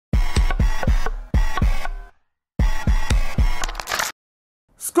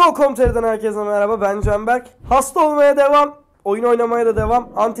Scroll.com.tr'den herkese merhaba, ben Canberk. Hasta olmaya devam, oyun oynamaya da devam.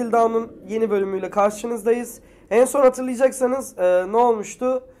 Until Dawn'un yeni bölümüyle karşınızdayız. En son hatırlayacaksanız ne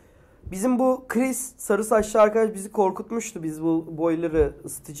olmuştu? Bizim bu Chris, sarı saçlı arkadaş bizi korkutmuştu. Biz bu boiler'ı,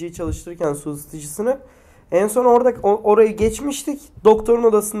 ısıtıcıyı çalıştırırken, su ısıtıcısını. En son orayı geçmiştik. Doktorun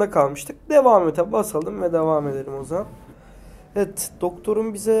odasında kalmıştık. Devam edelim, basalım ve devam edelim o zaman. Evet,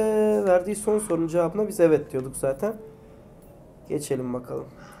 doktorun bize verdiği son sorunun cevabına biz evet diyorduk zaten. Geçelim bakalım.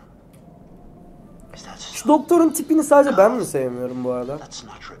 Şu doktorun tipini sadece ben mi sevmiyorum bu arada?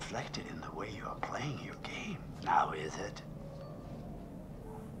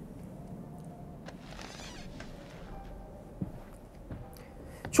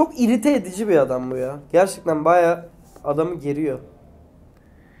 Çok irite edici bir adam bu ya. Gerçekten bayağı adamı geriyor.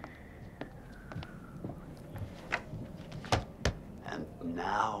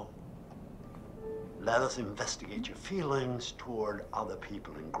 Let us investigate your feelings toward other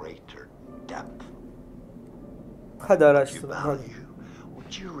people in greater depth. Hadi araştıralım. What you value,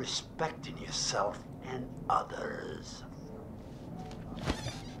 what you respect in yourself and others.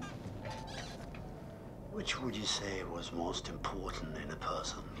 Which would you say was most important in a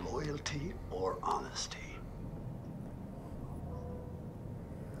person, loyalty or honesty?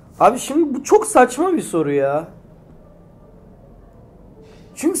 Abi şimdi bu çok saçma bir soru ya.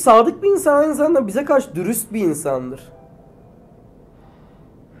 Çünkü sadık bir insan aynı zamanda bize karşı dürüst bir insandır.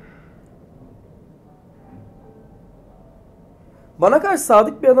 Bana karşı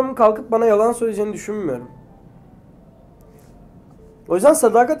sadık bir adamın kalkıp bana yalan söyleyeceğini düşünmüyorum. O yüzden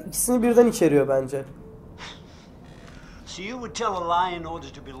sadakat ikisini birden içeriyor bence.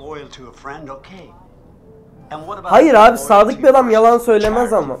 Hayır abi, sadık bir adam yalan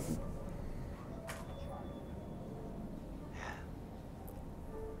söylemez ama.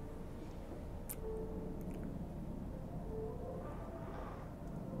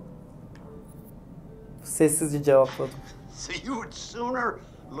 Sessizce cevapladım. So you would sooner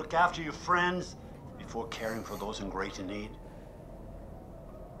look after your friends before caring for those in greater need?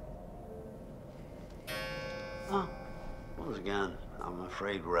 Oh, once again, I'm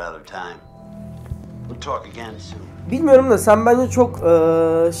afraid we're out of time. We'll talk again soon. Bilmiyorum da sen bence çok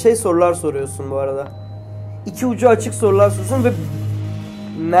sorular soruyorsun bu arada. İki ucu açık sorular soruyorsun ve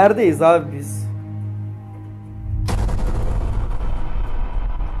neredeyiz abi biz?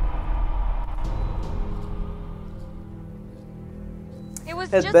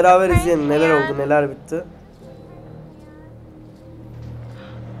 Evet, beraber izleyelim neler oldu, neler bitti.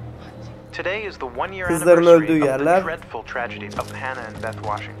 Today is the 1 year Kızların öldüğü yerler. of the dreadful tragedy of Hannah and Beth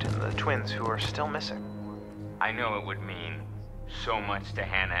Washington, the twins who are still missing. I know it would mean so much to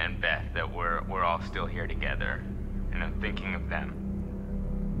Hannah and Beth that we're all still here together, and I'm thinking of them.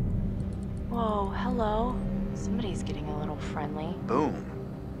 Whoa, hello. Somebody's getting a little friendly. Boom.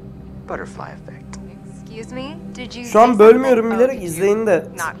 Butterfly effect. Excuse me? Did you Şu an bölmüyorum bilerek, izleyin de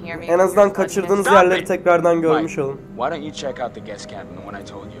en azından kaçırdığınız yerleri tekrardan görmüş olun. Why don't you check out the guest cabin, the one I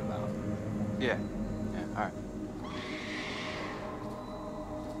told you about? Yeah. All right.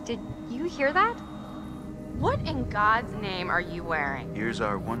 Did you hear that? What in God's name are you wearing? Here's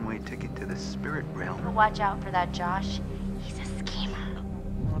our one-way ticket to the spirit realm. Watch out for that Josh. He's a schemer.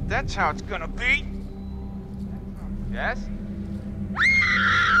 Well, that's how it's gonna be. Yes?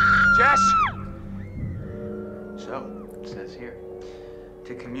 Jess? So, it says here,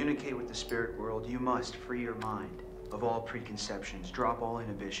 to communicate with the spirit world, you must free your mind of all preconceptions, drop all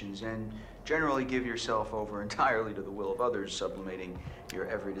inhibitions, and generally give yourself over entirely to the will of others, sublimating your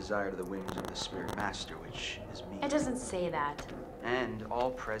every desire to the whims of the spirit master, which is me. It doesn't say that. And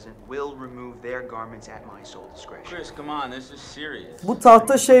all present will remove their garments at my sole discretion. Chris, come on, this is serious. Bu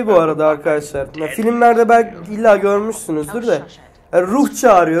tahta bu arada arkadaşlar. Ya, filmlerde belki illa görmüşsünüzdür de. Yani ruh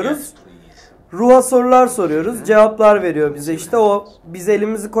çağırıyoruz. Ruha sorular soruyoruz. Cevaplar veriyor bize. İşte o, biz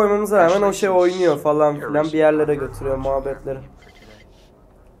elimizi koymamıza rağmen o şey oynuyor falan filan, bir yerlere götürüyor muhabbetleri.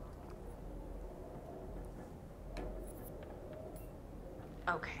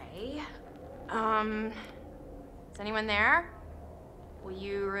 Okay. Is anyone there?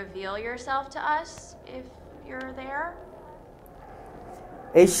 Will you reveal yourself to us if you're there?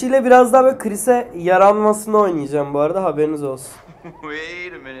 Eşiyle biraz daha böyle Chris'e yaranmasını oynayacağım bu arada, haberiniz olsun.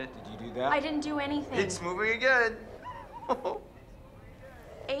 Wait a minute, did you do that? I didn't do anything. It's moving again.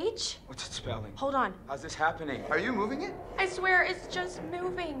 H? What's it spelling? Hold on. How's this happening? Are you moving it? I swear it's just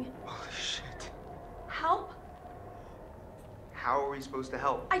moving. Holy shit. Help? How are we supposed to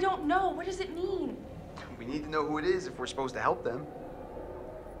help? I don't know. What does it mean? We need to know who it is if we're supposed to help them.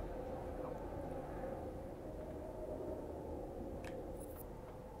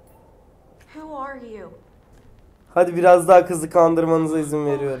 Who are you? Hadi biraz daha kızı kandırmanıza izin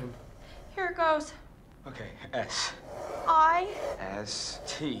veriyorum. Here it goes. Okay, S. I S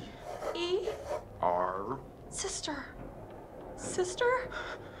T. E R. sister. Sister?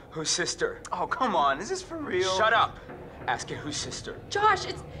 Whose sister? Oh, come on. Is this for real? Shut up! Ask it whose sister. Josh,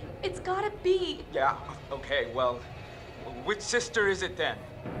 it's gotta be. Yeah, okay, well, which sister is it then?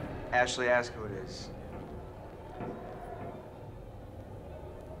 Ashley, ask who it is.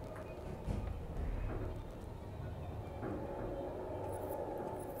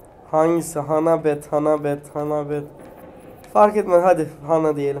 Hangisi? Hanabet. Fark etmez, hadi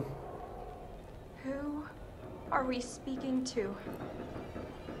Hana diyelim. Who are we speaking to?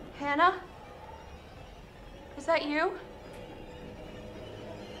 Hannah? Is that you?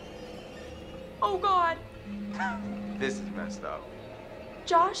 Oh God. This is messed up.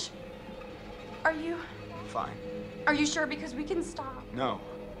 Josh? Are you Fine. sure? Because we can stop. No.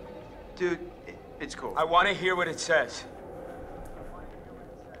 Dude, it's cool. I want to hear what it says.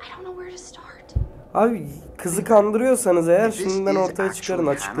 I don't know where to start. Abi kızı kandırıyorsanız eğer If this şimdiden is ortaya çıkarın,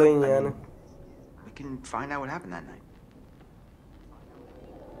 actually açıklayın Hannah, I yani. mean, we can find out what happened that night.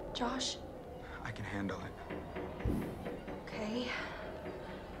 Josh? I can handle it. Okay.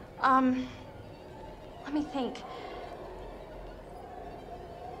 Let me think.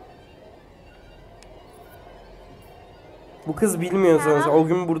 Bu kız bilmiyorsanız o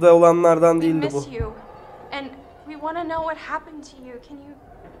gün burada olanlardan We değildi bu. miss you, and we want to know what happened to you. Can you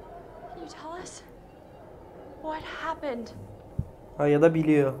tell us what happened? Ha, ya da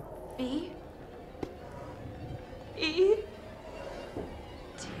biliyor. B E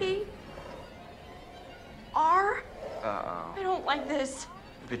T R. I don't like this.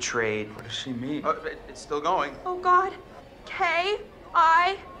 Betrayed. What does she mean? Oh, it's still going. Oh God. K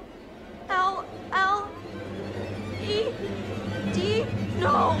I L L E D.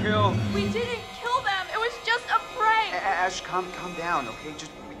 No. Kill. We didn't kill them. It was just a prank. Ash, calm down, okay?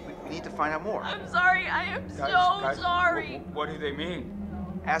 Just we need to find out more. I'm sorry. I am Guys, so sorry. What do they mean?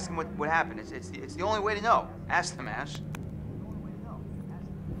 Ask them what happened. It's the only way to know. Ask them, Ash.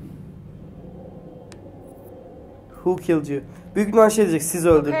 Who killed you? Büyük ihtimal şey diyecek, siz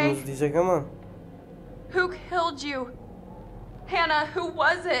öldürdünüz Okay. diyecek ama. Who killed you? Hannah, who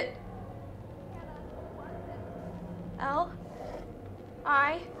was it? L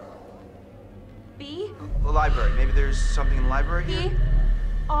I B The library. Maybe there's something in the library here. P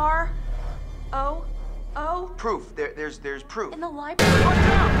R O O Proof. There's proof. in the library.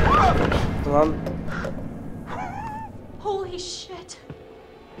 Oh no! Lan Holy shit.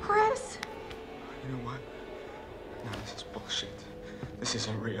 Chris. You know what? No, this is bullshit. This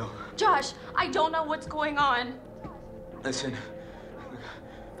isn't real. Josh, I don't know what's going on. Listen.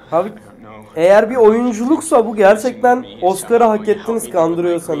 abi I don't know. eğer bir oyunculuksa bu gerçekten Oscar'ı hak ettiniz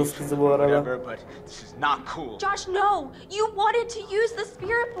kandırıyorsanız kızı bu arada. Whatever, but this is not cool. Josh, no! You wanted to use the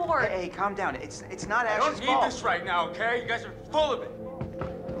spirit board. Hey, calm down. It's not I Ash's don't need fault. this right now, okay? You guys are full of it.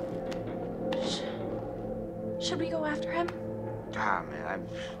 Should we go after him? Ah, man.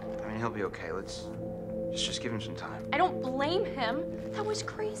 I mean, he'll be okay. Let's just give him some time. I don't blame him. That was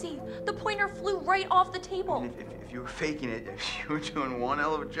crazy. The pointer flew right off the I table. mean, if you were faking it, you were doing one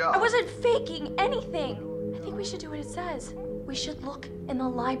hell of a job. I wasn't faking anything. I think we should do what it says. We should look in the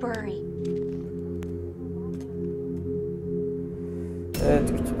library.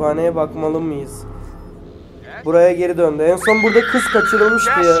 Evet, kütüphaneye bakmalı mıyız? Buraya geri döndü. En son burada kız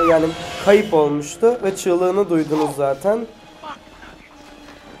kaçırılmıştı ya, yani kayıp olmuştu ve çığlığını duydunuz zaten.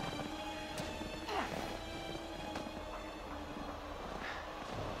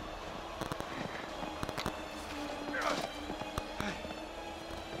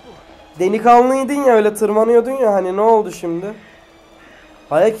 Delikanlıydın ya, öyle tırmanıyordun ya, hani ne oldu şimdi?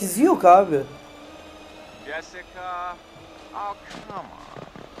 Ayak izi yok abi. Jessica. Oh, come on.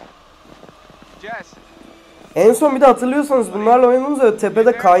 Jess. En son bir de hatırlıyorsanız bunlarla oynadığımız öyle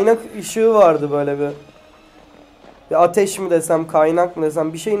tepede kaynak ışığı vardı, böyle bir ateş mi desem, kaynak mı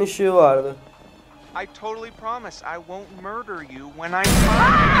desem, bir şeyin ışığı vardı. I totally promise I won't murder you when I find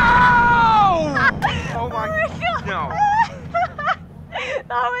Oh my no.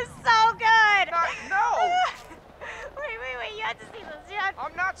 That was so good. No. Wait, you have to see this. You have to...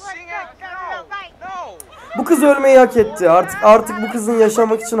 I'm not seeing it. No. Right. No. Bu kız ölmeyi hak etti. Artık bu kızın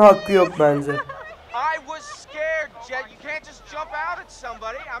yaşamak için hakkı yok bence. I was scared, Jet. You can't just jump out at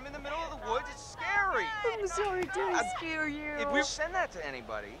somebody. I'm in the middle of the woods. It's scary. I'm sorry to scare you. If you send that to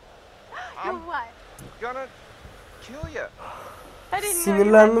anybody, You're I'm what? gonna kill you. I didn't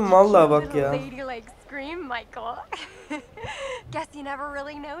Sinirlendim know you vallahi had bak such a ya. ladylike scream, Michael. Guess you never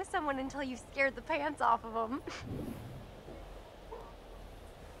really know someone until you've scared the pants off of them.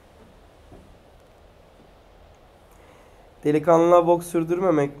 Delikanlılığa bok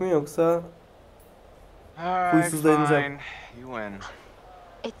sürdürmemek mi yoksa Alright, huysuz dayanacağım. fine. You win.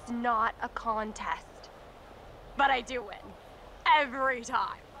 It's not a contest. But I do win. Every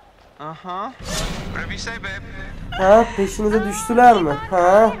time. Uh-huh. Whatever you say, babe. Ha, peşinize düştüler mi?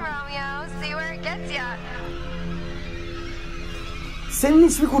 Ha? Romeo, see where it gets ya. Senin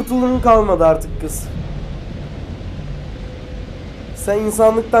hiçbir kurtuluşun kalmadı artık kız. Sen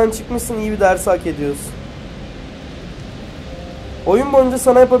insanlıktan çıkmışsın, iyi bir ders hak ediyorsun. Oyun boyunca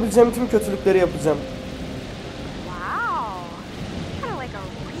sana yapabileceğim tüm kötülükleri yapacağım. Wow. Kind of like a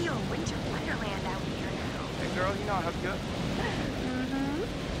real winter wonderland out here now. Hey, girl, you know I hooked you up. Mm-hmm.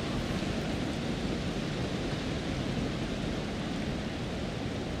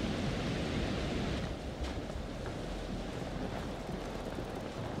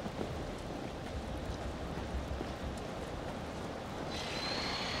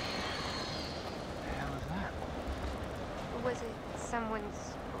 The hell is that? Was it someone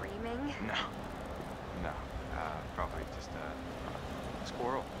screaming? No. No. Probably just a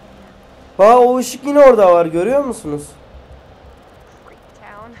squirrel. Aa, o ışık yine orada var, görüyor musunuz? Freak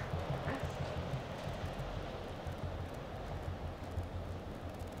town.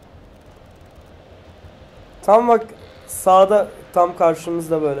 Tam bak sağda, tam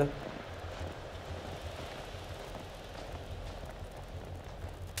karşımızda böyle.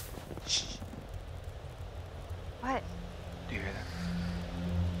 What? Do you hear that?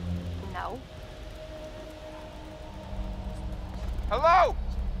 No. Hello?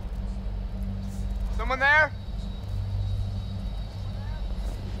 Someone there?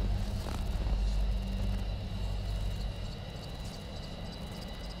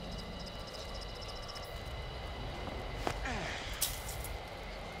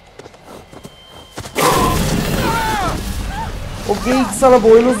 O geyik sana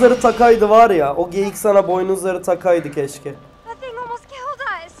boynuzları takaydı var ya. O geyik sana boynuzları takaydı keşke. That thing almost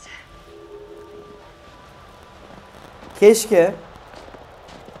killed us. Keşke.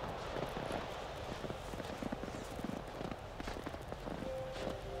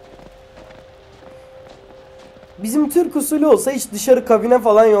 Bizim Türk usulü olsa hiç dışarı kabine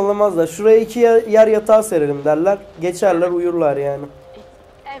falan yollamazlar. Şuraya 2 yer yatağı serelim derler. Geçerler, uyurlar yani.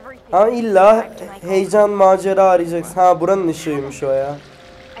 Everything. Ama illa Back to my goal. heyecan, macera arayacaksın. Ha, buranın ışığıymış o ya.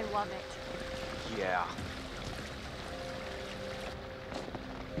 I love it. Yeah.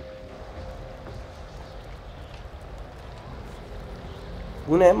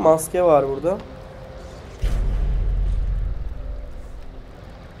 Bu ne? Maske var burada.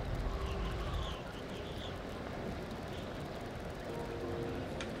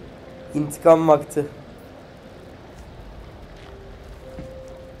 İntikam vakti.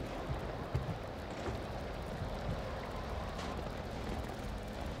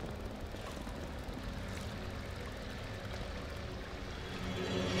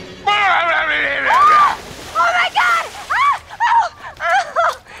 Oh my god!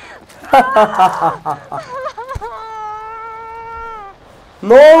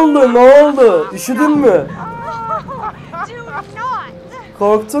 Ne oldu? Ne oldu? Üşüdün mü? Do not!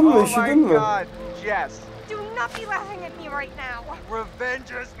 Korktun mu? Oh my Üşüdün mü? God, Jess. Do not be laughing at me right now.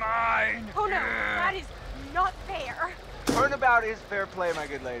 Revenge is mine. Oh no, that is not fair. Turnabout is fair play, my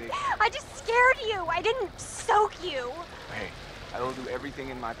good lady. I just scared you. I didn't soak you. Hey, I will do everything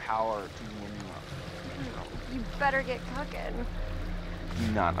in my power to win you up. You better get cooking.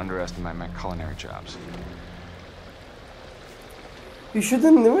 Do not underestimate my culinary chops.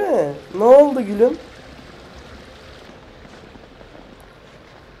 Üşüdün değil mi? Ne oldu gülüm?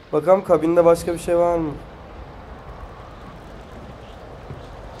 Bakalım kabinde başka bir şey var mı?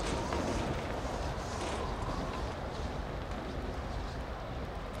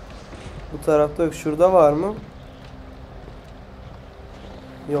 Bu tarafta yok. Şurada var mı?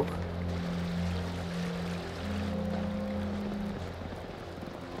 Yok.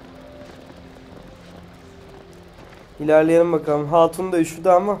 İlerleyelim bakalım. Hatun da üşüdü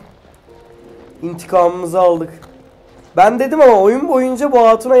ama intikamımızı aldık. Ben dedim ama oyun boyunca bu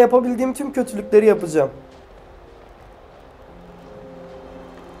hatuna yapabildiğim tüm kötülükleri yapacağım.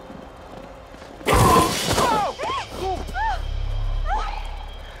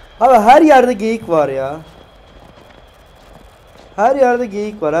 Abi her yerde geyik var ya. Her yerde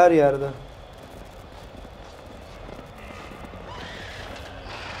geyik var, her yerde.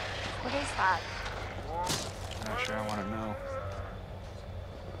 What is that? Not sure I want to know.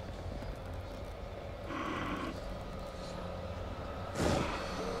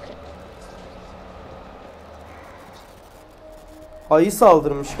 Ayı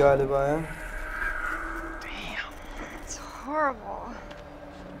saldırmış galiba ya. It's horrible.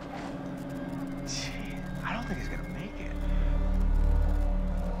 Gee, I don't think he's gonna make it.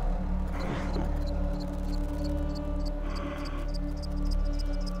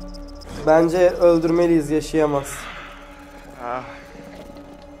 Bence öldürmeliyiz, yaşayamaz.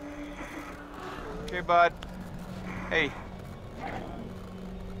 Okay, bud. Hey. I'm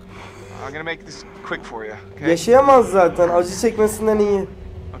gonna make this quick for you, okay? Yaşayamaz zaten, acı çekmesinden iyi.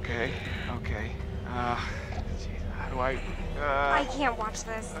 Okay, okay. Geez, how do I... I can't watch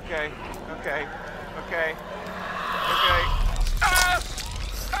this. Okay.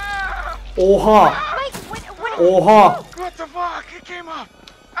 Oha! Mike, what? Oha! What the fuck? It came up.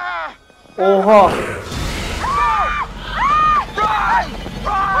 Oha!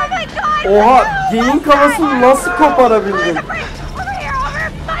 Oh my god! Oha! Geyin kafasını nasıl koparabildin? Over here,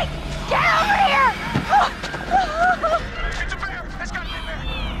 Mike! Get over here! It's a bear. It's got to be a bear.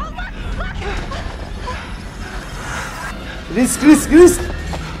 Oh, look! Risk!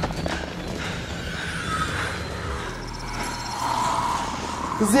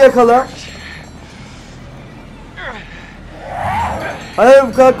 Kızı yakala. Hayır,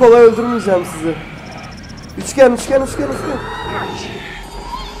 bu kadar kolay öldürmeyeceğim sizi. Üçgen.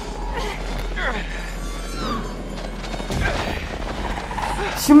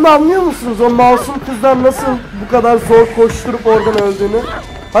 Şimdi anlıyor musunuz o masum kızlar nasıl bu kadar zor koşturup oradan öldüğünü?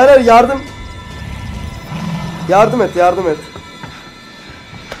 Hayır, yardım. Yardım et.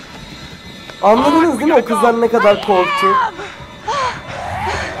 Anladınız değil mi o kızlar ne kadar korktu?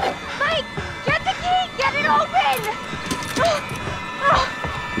 Mike, get the key! Get it open!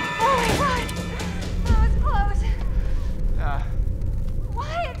 Oh my god! That was close.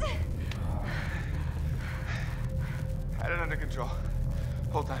 What? Had it under control.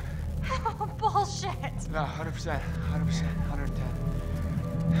 Whole time. Bullshit. No, 100%. 110.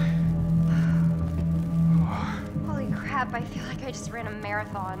 Holy crap, I feel like I just ran a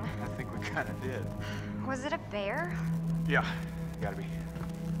marathon. I think we kind of did. Was it a bear? Yeah, gotta be.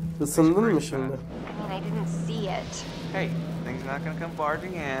 Isındın mı şimdi? I mean, I didn't see it. Hey, things are not gonna come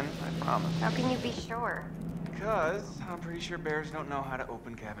barging in, I promise. How can you be sure? Because I'm pretty sure bears don't know how to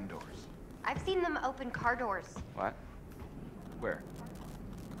open cabin doors. I've seen them open car doors. What? Where?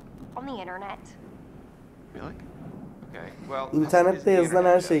 On the internet. Really? Okay, well... İnternette yazılan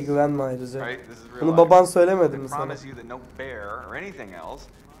her şeye güvenme ayrıca. Right? This is real Bunu life. baban söylemedi mi I sana? promise you that no bear or anything else is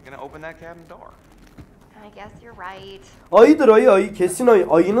gonna open that cabin door. I guess you're right. Ayıdır ayı. Kesin ayı.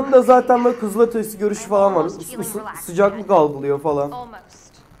 Ayının da zaten böyle kızıl ötesi görüşü falan var. Sıcaklık algılıyor falan.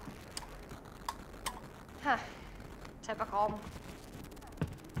 Almost. Huh. Typical.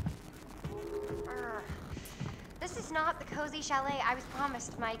 This is not the cozy chalet I was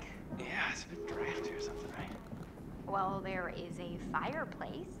promised, Mike. Yeah, it's a bit drafty or something, right? Well, there is a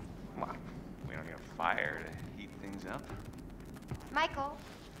fireplace. Well, we don't need a fire to heat things up. Michael,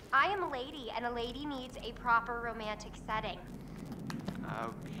 I am a lady, and a lady needs a proper romantic setting.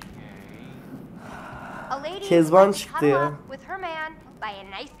 Okay. A lady Kezban wants to çıktı cuddle ya. up with her man by a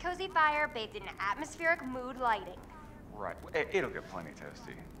nice cozy fire bathed in atmospheric mood lighting. Right. It'll get plenty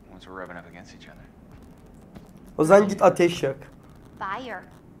toasty once we're rubbing up against each other. O zaman git ateş yak. Fire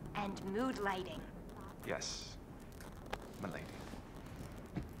and mood lighting. Yes, my lady.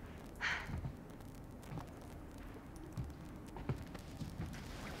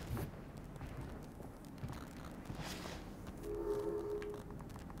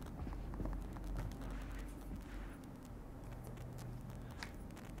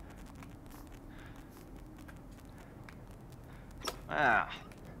 Ah,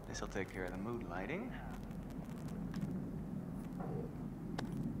 this'll take care of the mood lighting.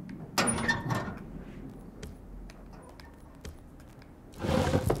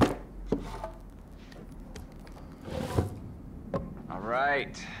 All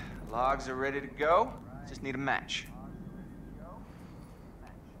right, logs are ready to go. Just need a match.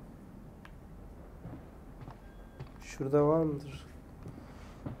 Şurada var mıdır?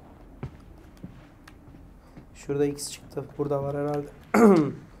 Şurada X çıktı. Burada var herhalde.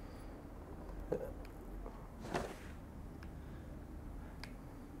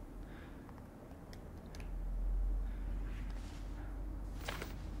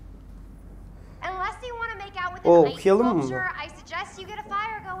 Okuyalım mı bunu?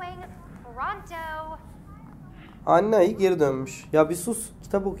 Anne ayı geri dönmüş. Ya bir sus,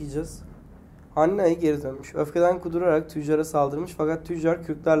 kitap okuyacağız. Anne ayı geri dönmüş. Öfkeden kudurarak tüccara saldırmış fakat tüccar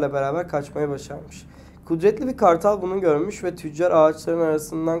kürklerle beraber kaçmayı başarmış. Kudretli bir kartal bunu görmüş ve tüccar ağaçların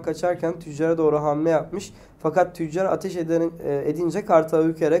arasından kaçarken tüccara doğru hamle yapmış. Fakat tüccar ateş edince kartal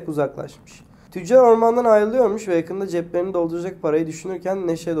ürkerek uzaklaşmış. Tüccar ormandan ayrılıyormuş ve yakında ceplerini dolduracak parayı düşünürken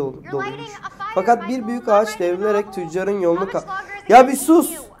neşe dolmuş. Fakat bir büyük ağaç devrilerek tüccarın yolunu Ya bir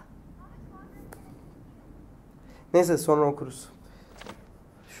sus! Neyse sonra okuruz.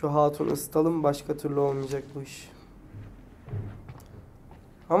 Şu hatunu ısıtalım, başka türlü olmayacak bu iş.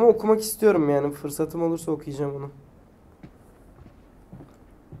 Ama okumak istiyorum yani. Fırsatım olursa okuyacağım onu.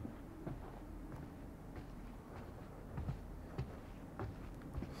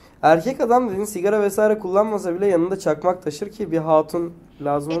 Erkek adam dediğin sigara vesaire kullanmasa bile yanında çakmak taşır ki bir hatun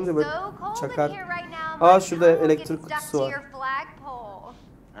lazım olunca böyle çakar. Aa şurada elektrik kutusu var.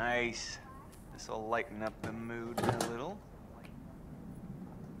 Nice. This'll lighten up the mood a little.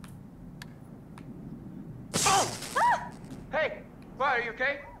 Hey, what? Are you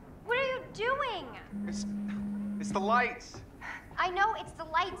okay? What are you doing? It's the lights. I know it's the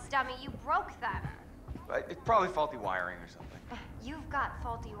lights, dummy. You broke them. It's probably faulty wiring or something. You've got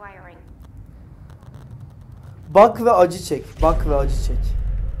faulty wiring. Bak ve acı çek. Bak ve acı çek.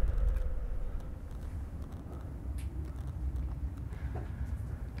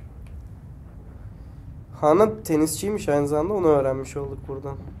 Hana tenisçiymiş aynı zamanda, onu öğrenmiş olduk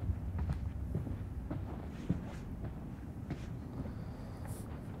buradan.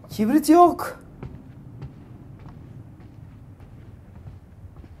 Kibrit yok.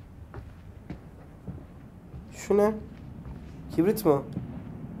 Şu ne? Kibrit mi o?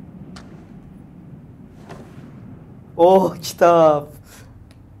 Oh, kitap.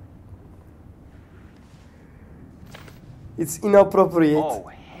 It's inappropriate.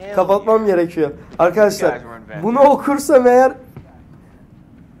 Oh, Kapatmam gerekiyor. Arkadaşlar bunu okursam eğer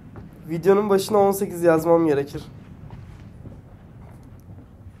videonun başına 18 yazmam gerekir.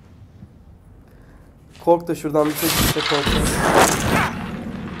 Kork da şuradan bir şekilde kork.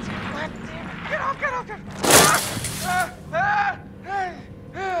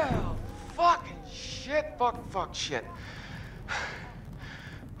 Fuck shit.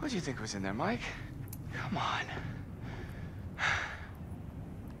 What do you think was in there, Mike? Come on.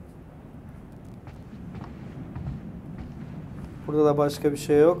 Burada da başka bir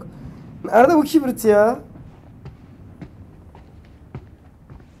şey yok. Nerede bu kibrit ya?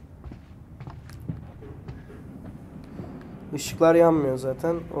 Işıklar yanmıyor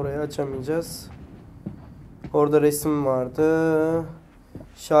zaten. Orayı açamayacağız. Orada resim vardı.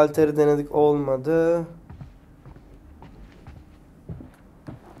 Şalteri denedik, olmadı.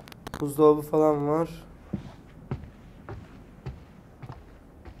 Buzdolabı falan var.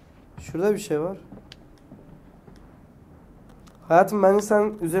 Şurada bir şey var. Hayatım bence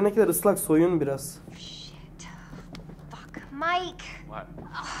sen üzerindekiler ıslak, soyun biraz. Shit. Fuck. Mike. What?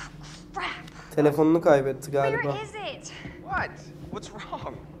 Oh, crap. Telefonunu kaybetti galiba. Where is it? What? What's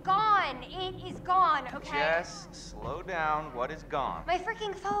wrong? Gone. It is gone, okay? Jess, slow down. What is gone? My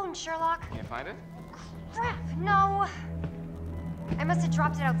freaking phone, Sherlock. Can't find it? Crap. No. I must have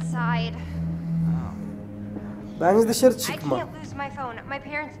dropped it outside. Bence dışarı I çıkma. can't lose my phone. My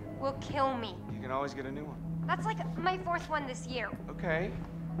parents will kill me. You can always get a new one. That's like my fourth one this year. Okay.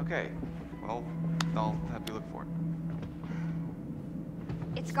 Well, I'll help you look for it.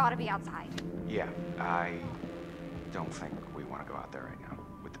 It's gotta be outside. Yeah, I don't think we want to go out there right now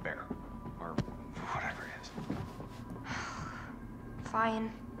with the bear or whatever it is. Fine.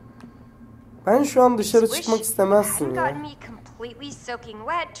 Ben şu an dışarı Swish çıkmak istemezsin hadn't ya. gotten me completely soaking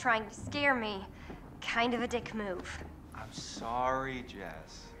wet trying to scare me. Kind of a dick move. I'm sorry,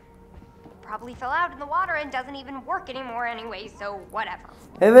 Jess. Probably fell out in the water and doesn't even work anymore anyway, so whatever.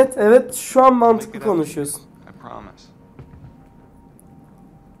 Evet, şu an mantıklı konuşuyorsun. I promise.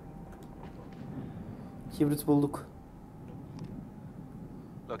 Kibrit bulduk.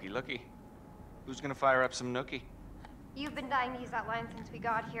 Looky. Who's gonna fire up some nookie? You've been dying to use that line since we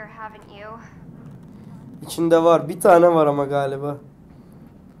got here, haven't you? İçinde var. Bir tane var ama galiba.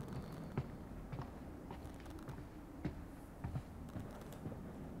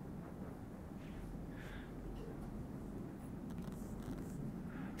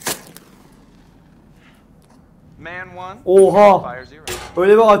 Man one. Oha! Fire zero.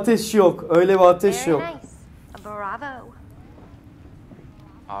 Öyle bir ateş yok. Öyle bir ateş Very yok. nice. Bravo.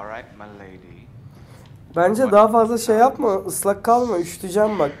 All right, my lady. Bence daha fazla şey yapma. Islak kalma.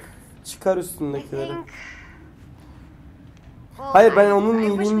 Üşüteceğim bak. Çıkar I üstündekileri. think... Well, Hayır, ben I onun wish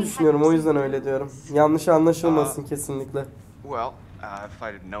iyiliğini we düşünüyorum. had O yüzden öyle diyorum. Yanlış anlaşılmasın kesinlikle. Well, if I'd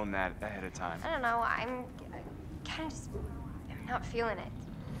have known that ahead of time. I don't know, I'm kind of just... I'm not feeling it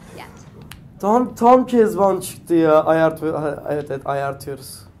yet. Tam Kezban çıktı ya. Evet,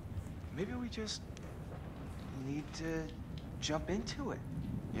 ayartıyoruz. Maybe we just need to jump into it.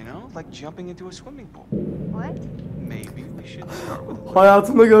 You know, like jumping into a swimming pool. What? Maybe we should start with.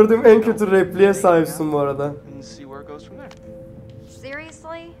 Hayatımda gördüğüm en kötü repliğe sahipsin bu arada. And see where it goes from there.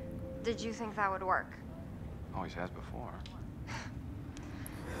 Seriously? Did you think that would work? Always has before.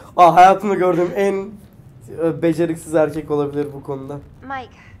 Hayatımda gördüğüm en beceriksiz erkek olabilir bu konuda.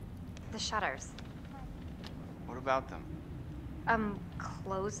 Mike, the shutters. What about them?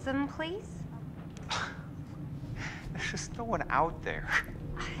 Close them, please? There's just no one out there.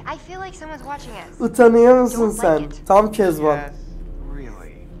 I feel like someone's watching us. Utanıyor musun sen? Tam Kezban. Yes,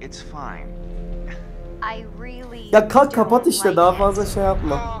 really, it's fine. I really Ya kalk kapat don't işte, like daha it. fazla şey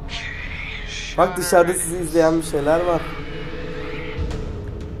yapma. Okay, Bak dışarıda sizi izleyen bir şeyler var.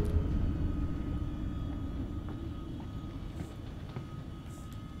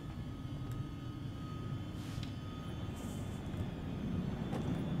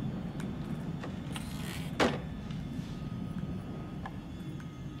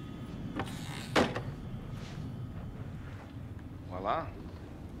 Voila.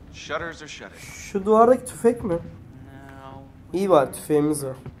 Shutters are shutting. Şu duvardaki tüfek mi? Now, İyi var, tüfeğimiz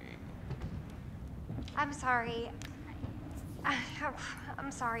var. I'm sorry.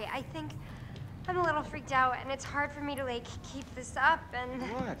 I'm sorry. I think I'm a little freaked out, and it's hard for me to like keep this up. And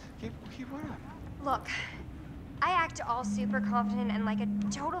what? Keep what up? look, I act all super confident and like a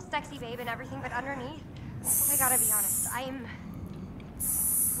total sexy babe and everything, but underneath, I gotta be honest, I'm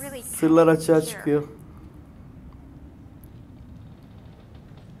really Sırlar açığa insecure. çıkıyor.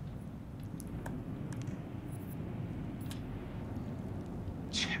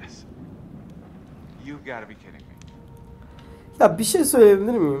 Jess, you've got to be kidding me. Ya bir şey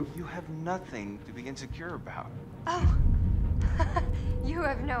söyleyebilir miyim? You have nothing to be insecure about. Oh, you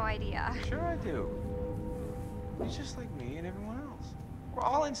have no idea. Sure I do. You're just like me and everyone else. We're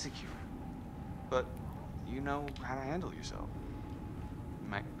all insecure. But you know how to handle yourself. You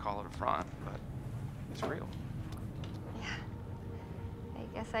might call it a front, but it's real. Yeah,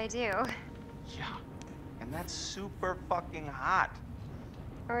 I guess I do. Yeah. And that's super fucking hot.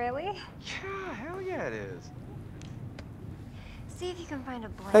 Really? Yeah, hell yeah it is. See if you can find a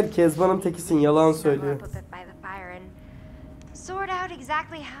blanket. Her Kezban'ın tekisin, yalan Snuggle söylüyor. up a bit by the fire and sort out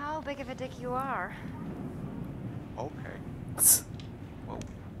exactly how big of a dick you are. Okay. Whoa.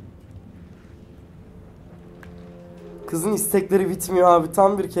 Kızın istekleri bitmiyor abi,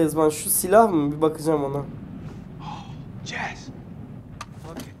 tam bir Kezban. Şu silah mı? Bir bakacağım ona. Oh, Jess.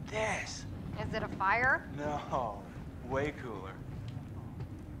 Look at this. Is it a fire? No, way cooler.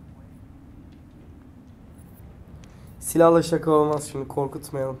 Silahla şaka olmaz, şimdi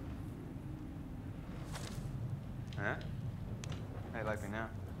korkutmayalım. Huh? How you like me now?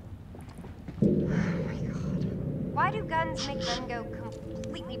 Oh my god. Why do guns make them go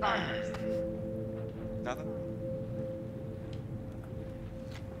completely bonkers? Nothing?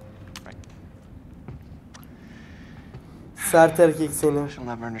 Right. Sert erkek seni. She'll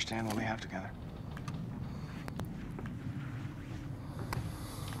never understand what we have together.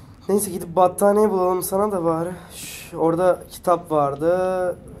 Neyse gidip battaniye bulalım sana da bari. Orada kitap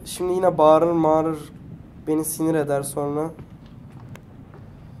vardı. Şimdi yine bağırır mağırır. Beni sinir eder sonra.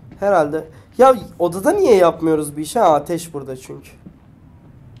 Herhalde. Ya odada niye yapmıyoruz bir şey? Ha, ateş burada çünkü.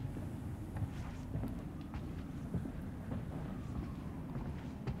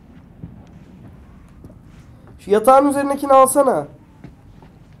 Şu yatağın üzerindekini alsana.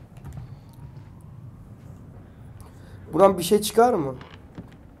 Buradan bir şey çıkar mı?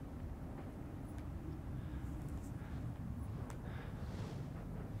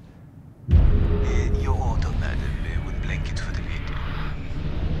 Your order, madam, with blanket for the lady.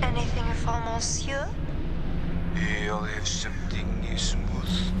 Anything for monsieur? I'll have something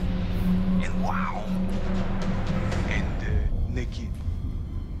smooth and wow and naked.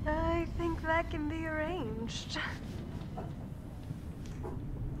 I think that can be arranged.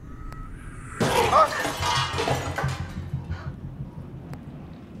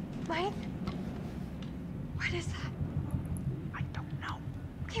 Mike? What is that? I don't know.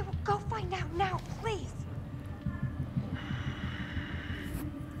 Okay, well, go find out now, please.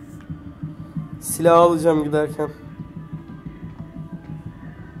 Silah alacağım giderken.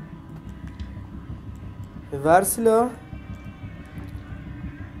 Ver silahı.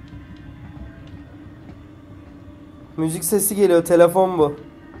 Müzik sesi geliyor, telefon bu.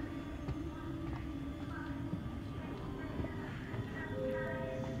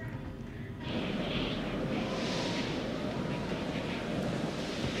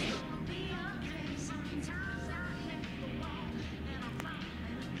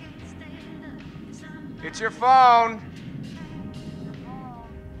 It's your phone.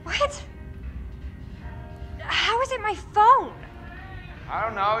 What? How is it my phone? I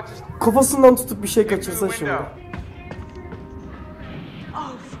don't know. It just Kafasından tutup bir şey came through the kaçırsa şimdi. window.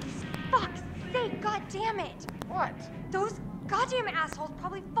 Oh, for fuck's sake, god damn it! What? Those goddamn assholes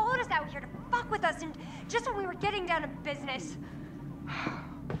probably followed us out here to fuck with us and just when we were getting down to business.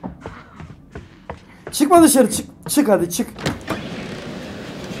 Çıkma dışarı, çık hadi çık.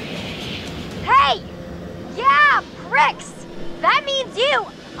 Hey! Yeah, pricks!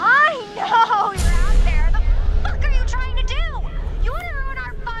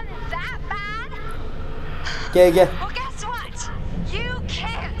 GG. Well, guess what?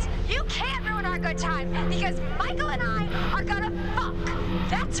 You can't ruin our good time because Michael and I are gonna fuck.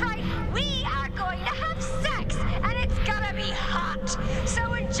 That's right, we are going to have sex and it's gonna be hot. So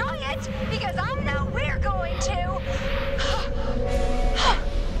enjoy it because I know we're going to.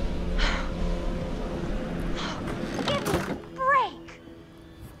 Give me a break.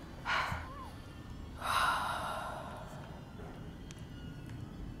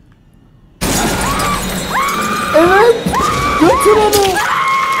 Evet. Götür onu.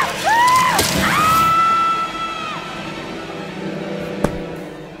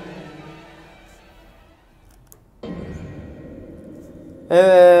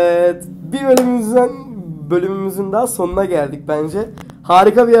 Evet. Bir bölümümüzün daha sonuna geldik bence.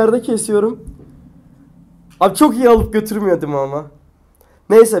 Harika bir yerde kesiyorum. Abi çok iyi alıp götürmüyordum ama.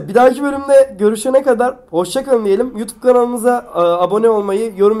 Neyse, bir dahaki bölümde görüşene kadar hoşça kalın diyelim. YouTube kanalımıza abone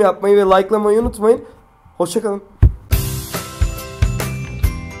olmayı, yorum yapmayı ve likelamayı unutmayın. Hoşça kalın.